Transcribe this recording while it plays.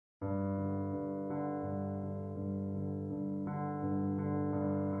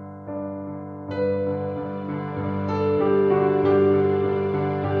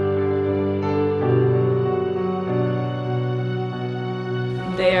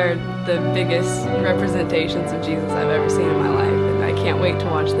They are the biggest representations of Jesus I've ever seen in my life, and I can't wait to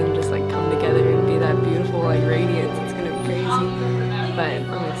watch them just like come together and be that beautiful like radiance. It's gonna be crazy, but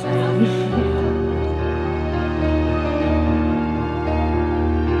I'm excited.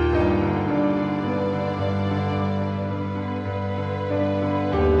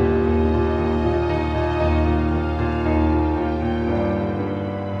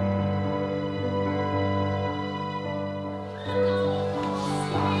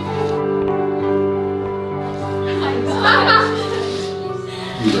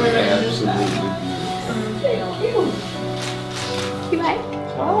 You look absolutely beautiful. Thank you. You like?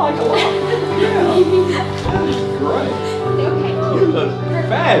 I like a lot. Yeah. That is great. Okay. You look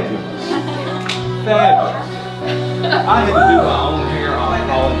fabulous. Fabulous. I had to do my own hair. I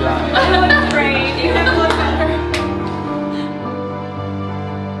apologize. I look great. You have to look better.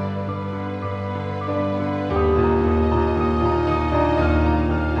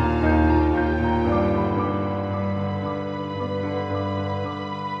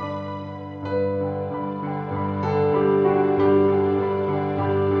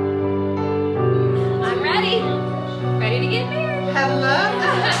 Ready to get married. Hello.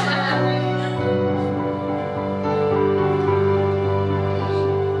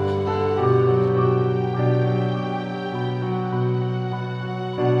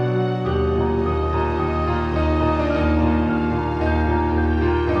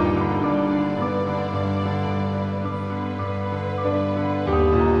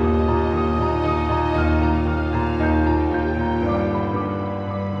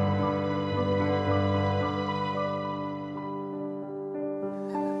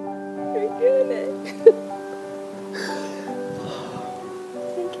 You're doing it.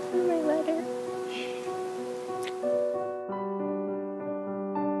 Thank you for my letter.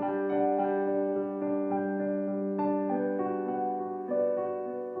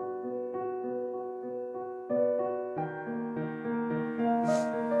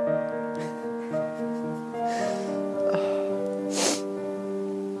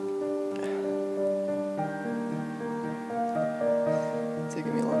 It's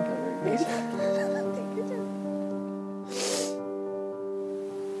taking me a long time to read these. Take your time.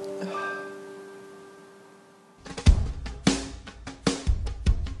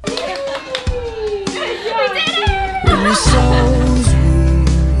 When your soul's weary,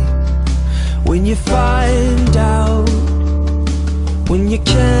 when you find out, when you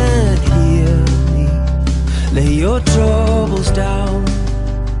can't hear me, lay your troubles down.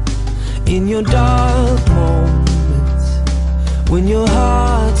 In your dark moments, when your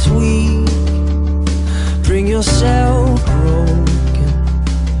heart's weak, bring yourself broken,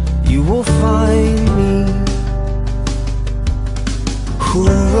 you will find me. Who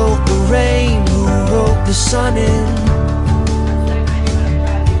wrote the rain? Who wrote the sun in?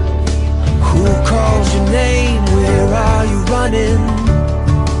 Who calls your name? Where are you running?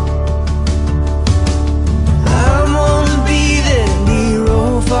 I wanna be there near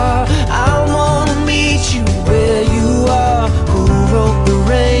or far. I wanna meet you where you are. Who wrote the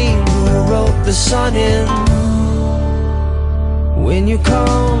rain? Who wrote the sun in? When you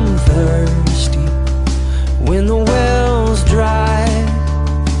come thirsty, when the well's dry,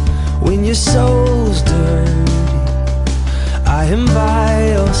 when your soul's dirty, I am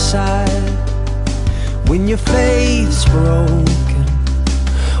by your side. When your faith's broken,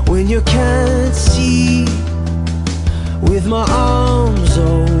 when you can't see, with my arms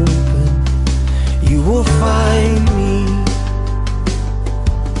open, you will find me.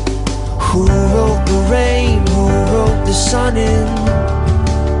 Who wrote the rain? Who wrote the sun in?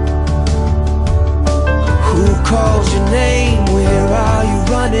 Who calls your name? Where are you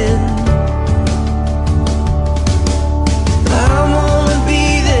running? I wanna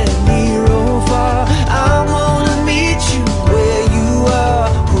be there near or far. I wanna meet you where you are.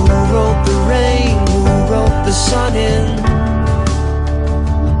 Who wrote the rain? Who wrote the sun in?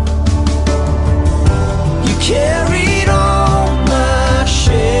 You carried all my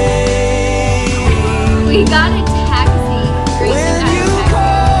shame. We got a taxi. When you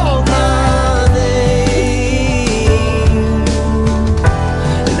called my name,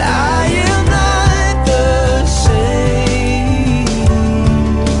 and I am not the same.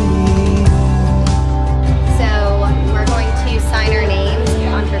 So we're going to sign our names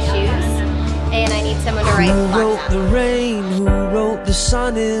on her shoes, and I need someone to write Who wrote Flack the down. rain? Who wrote the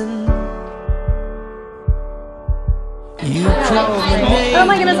sun in? You called my name. Oh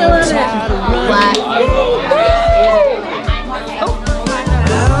my goodness, I love it. Flack.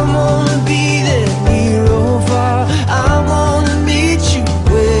 I wanna be there near or far. I wanna meet you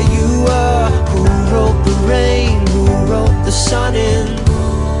where you are. Who wrote the rain? Who wrote the sun in?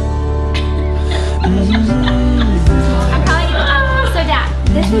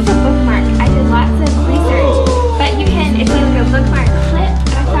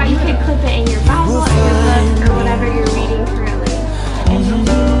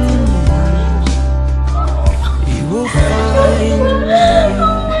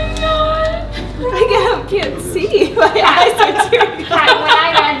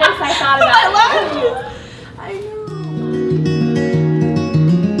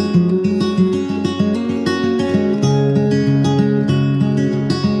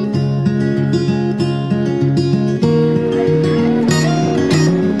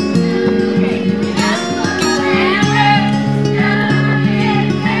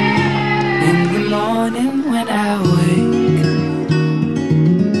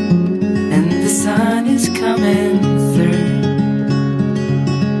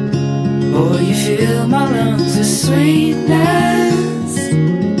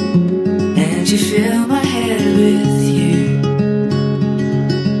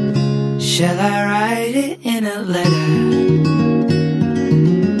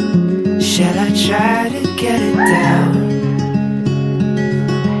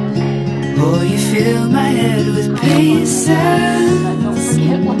 Oh, you fill my head with pieces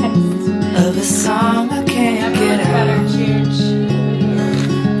of a song I can't get out.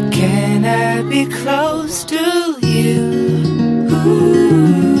 Can I be close to you?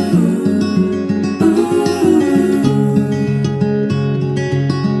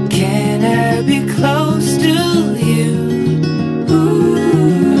 Can I be close to you?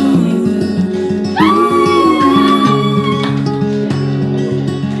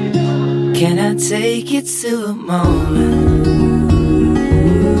 Can I take you to a moment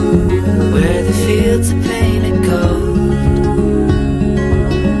where the fields are painted gold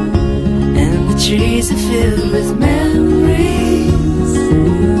and the trees are filled with memories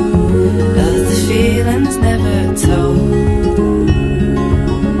of the feelings never told?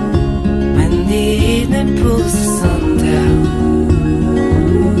 When the evening pulls the sun down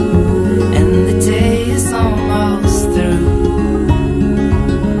and the day is almost through,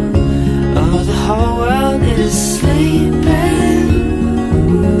 the whole world is sleeping,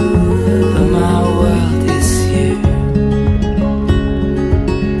 but my world is here.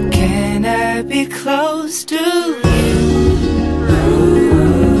 Can I be close to you?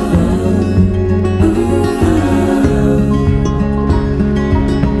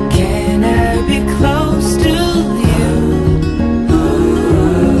 Can I be close to you?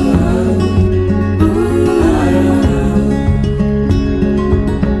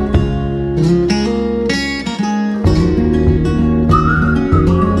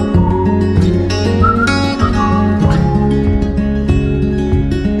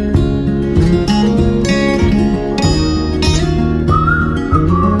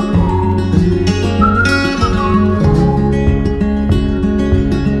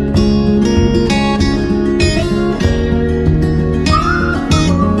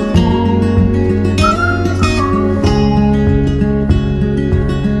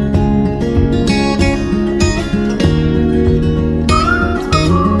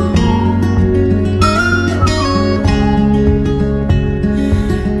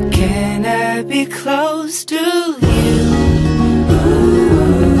 Close to you.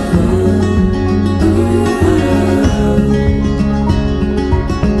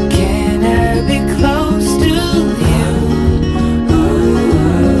 Can I be close to you?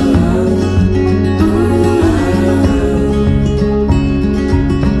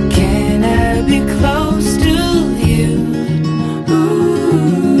 Can I be close to you?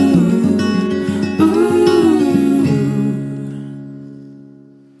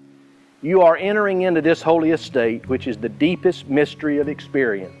 You are entering into this holy estate, which is the deepest mystery of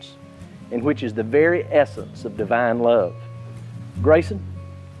experience, and which is the very essence of divine love. Grayson,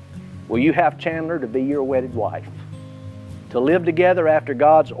 will you have Chandler to be your wedded wife, to live together after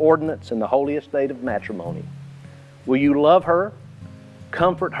God's ordinance in the holy estate of matrimony? Will you love her,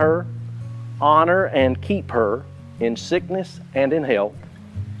 comfort her, honor and keep her in sickness and in health,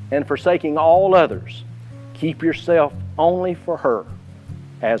 and forsaking all others, keep yourself only for her,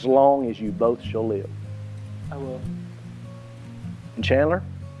 as long as you both shall live? I will. And Chandler,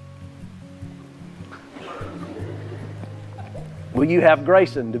 will you have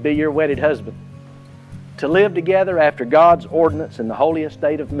Grayson to be your wedded husband, to live together after God's ordinance in the holy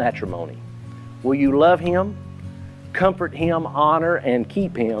estate of matrimony? Will you love him, comfort him, honor and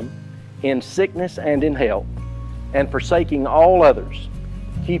keep him in sickness and in health, and forsaking all others,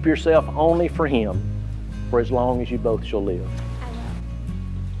 keep yourself only for him for as long as you both shall live?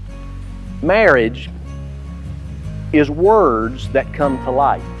 Marriage is words that come to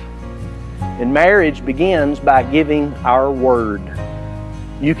life. And marriage begins by giving our word.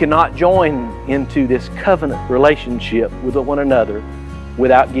 You cannot join into this covenant relationship with one another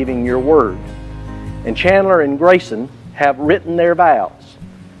without giving your word. And Chandler and Grayson have written their vows,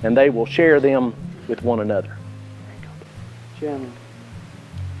 and they will share them with one another. Chandler,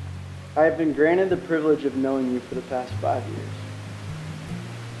 I have been granted the privilege of knowing you for the past 5 years.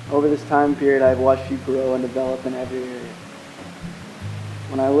 Over this time period, I've watched you grow and develop in every area.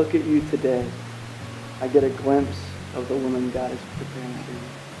 When I look at you today, I get a glimpse of the woman God is preparing for you.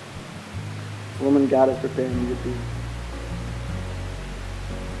 The woman God is preparing you to be.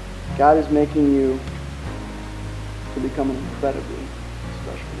 God is making you to become an incredibly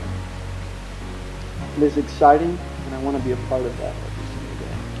special woman. It is exciting, and I want to be a part of that every single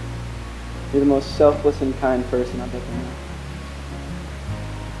day. You're the most selfless and kind person I've ever known.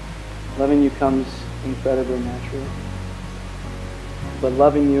 Loving you comes incredibly naturally. But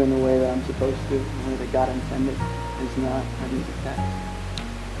loving you in the way that I'm supposed to, in the way that God intended, is not an easy task.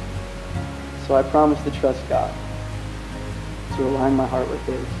 So I promise to trust God, to align my heart with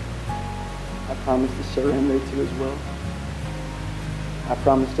His. I promise to surrender to His will. I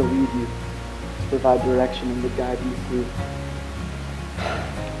promise to lead you provide direction and to guide me through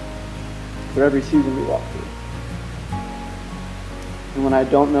every season we walk through. And when I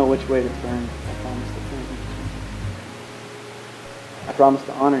don't know which way to turn, I promise to turn you. I promise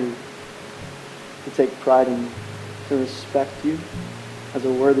to honor you, to take pride in you, to respect you as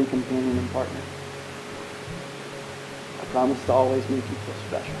a worthy companion and partner. I promise to always make you feel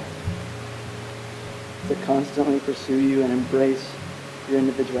special, to constantly pursue you and embrace your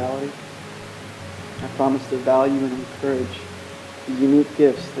individuality. I promise to value and encourage the unique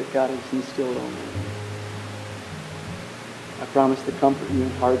gifts that God has instilled on me. I promise to comfort you in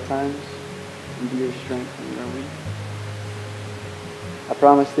hard times and be your strength when you are weak. I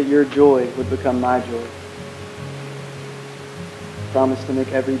promise that your joy would become my joy. I promise to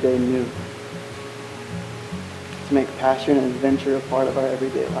make every day new, to make passion and adventure a part of our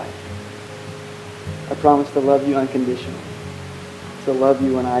everyday life. I promise to love you unconditionally, to love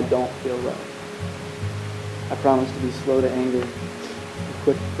you when I don't feel loved. I promise to be slow to anger and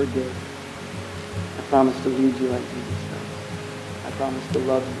quick to forgive. I promise to lead you like Jesus does. I promise to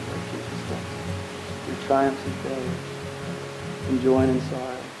love you like Jesus does, through triumphs and failures, in joy and in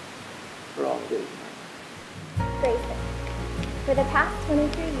sorrow, for all days of my life. Grayson. For the past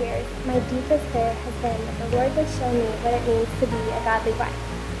 23 years, my deepest prayer has been that the Lord would show me what it means to be a godly wife,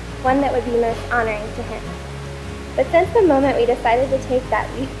 one that would be most honoring to Him. But since the moment we decided to take that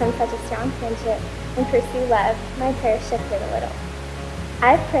leap from such a strong friendship and pursue love, my prayer shifted a little.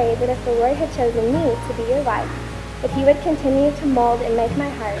 I've prayed that if the Lord had chosen me to be your wife, that He would continue to mold and make my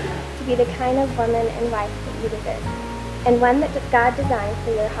heart to be the kind of woman and wife that you deserve, and one that God designed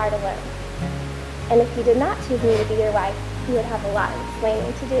for your heart alone. And if He did not choose me to be your wife, He would have a lot of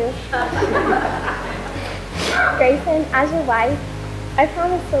explaining to do. Grayson, as your wife, I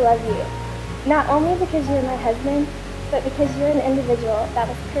promise to love you, not only because you're my husband, but because you're an individual that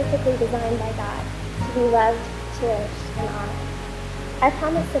was perfectly designed by God to be loved, cherished, and honored. I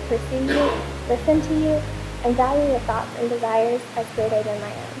promise to pursue you, listen to you, and value your thoughts and desires as greater than my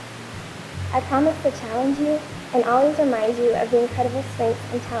own. I promise to challenge you and always remind you of the incredible strengths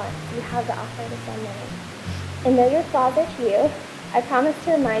and talents you have to offer to so many. And though your flaws are few, I promise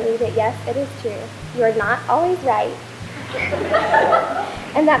to remind you that yes, it is true, you are not always right,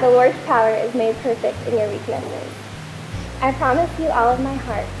 and that the Lord's power is made perfect in your weaknesses. I promise you all of my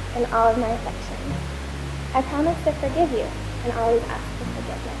heart and all of my affections. I promise to forgive you and always ask for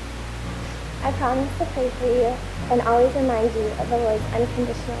forgiveness. I promise to pray for you and always remind you of the Lord's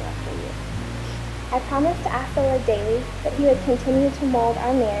unconditional love for you. I promise to ask the Lord daily that He would continue to mold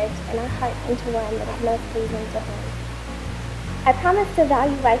our marriage and our hearts into one that is most pleasing to Him. I promise to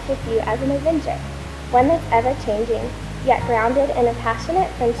value life with you as an adventure, one that's ever-changing, yet grounded in a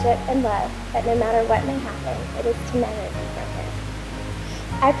passionate friendship and love that no matter what may happen, it is to never be broken.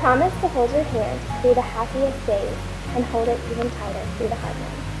 I promise to hold your hand through the happiest days and hold it even tighter through the hard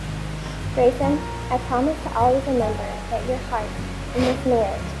ones. Grayson, I promise to always remember that your heart in this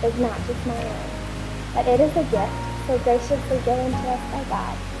marriage is not just my own, but it is a gift so graciously given to us by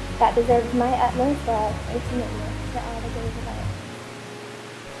God that deserves my utmost love and commitment for all the days of our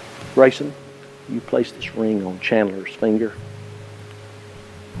life. Grayson, you place this ring on Chandler's finger.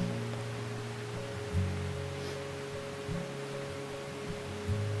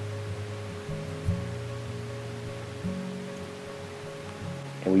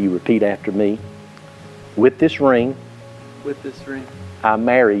 And will you repeat after me? With this ring, I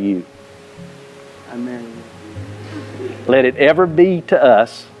marry you. I marry you. Let it ever be to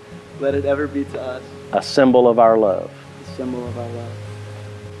us Let it ever be to us a symbol of our love. a symbol of our love.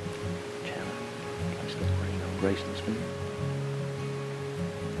 Chandler, place this ring on Grayson's finger.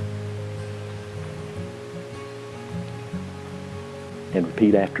 And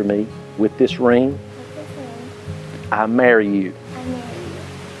repeat after me. With this ring, With this ring, I marry you. I marry you.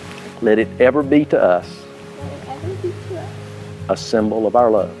 Let it ever be to us Let it ever be to us a symbol of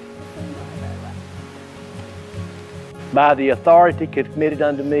our love. a symbol of our love. By the authority committed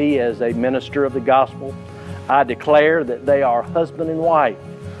unto me as a minister of the gospel, I declare that they are husband and wife,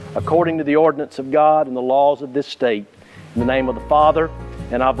 according to the ordinance of God and the laws of this state. In the name of the Father,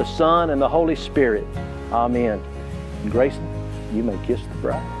 and of the Son, and the Holy Spirit. Amen. And Grayson, you may kiss the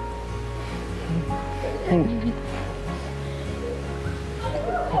bride.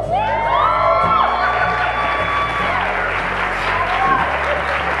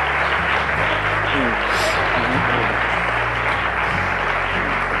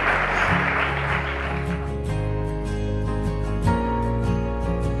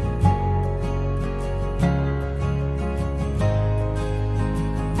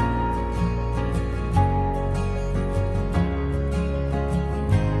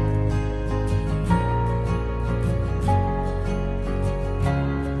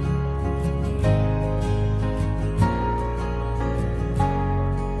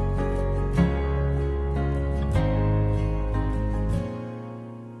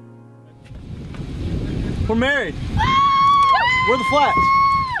 We're married. We're the Flacks.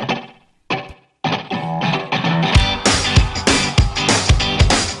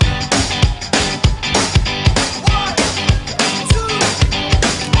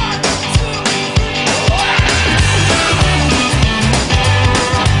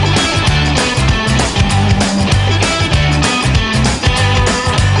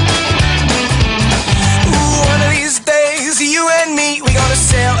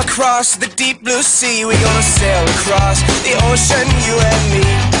 Across the deep blue sea, we're gonna sail across the ocean, you and me.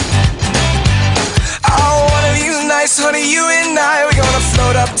 Oh, one of these nights, honey, you and I, we're gonna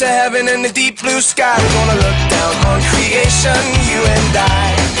float up to heaven in the deep blue sky. We're gonna look down on creation, you and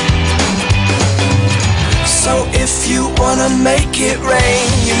I. So if you wanna make it rain,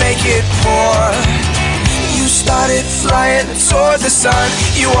 you make it pour. You started flying toward the sun,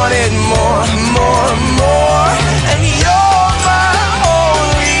 you wanted more, more, more, and you're my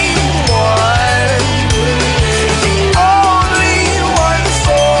only one, the only one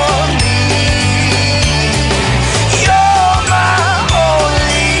for me. You're my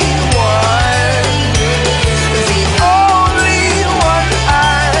only one, the only one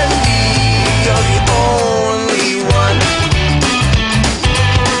I need. You're the only one.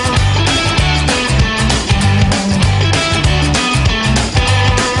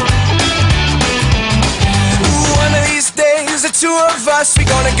 One of these days, the two of us, we're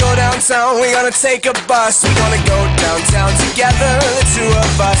gonna go downtown, we're gonna take a bus, we're gonna go downtown together, the two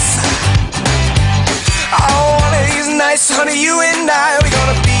of us. Oh, one of these nights, honey, you and I, we're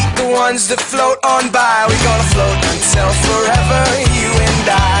gonna be the ones that float on by. We're gonna float until forever, you and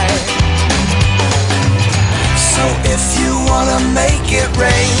I. So if you wanna make it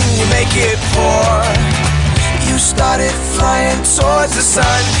rain, you make it pour. You started flying towards the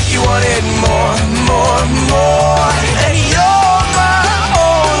sun, you wanted more, more, more, and you're my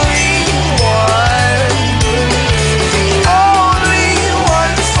only one, the only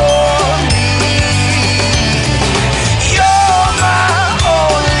one for me. You're my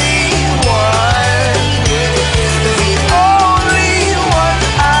only one, the only one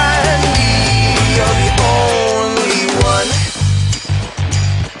I need. You're the only one.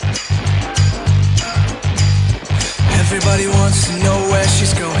 Everybody wants to know where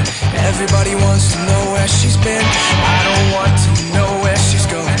she's going. Everybody wants to know where she's been. I don't want to know where she's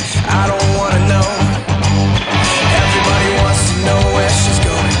going. I don't want to know. Everybody wants to know where she's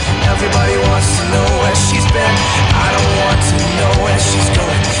going. Everybody wants to know where she's been. I don't want to know where she's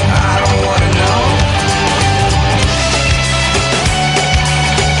going. I don't want to know.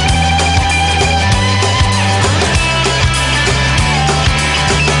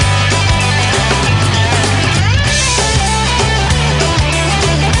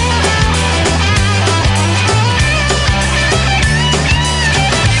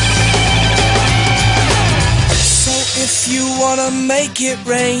 If you wanna make it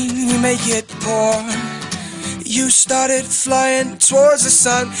rain, you make it pour. You started flying towards the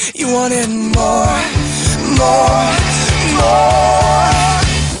sun, you wanted more, more, more.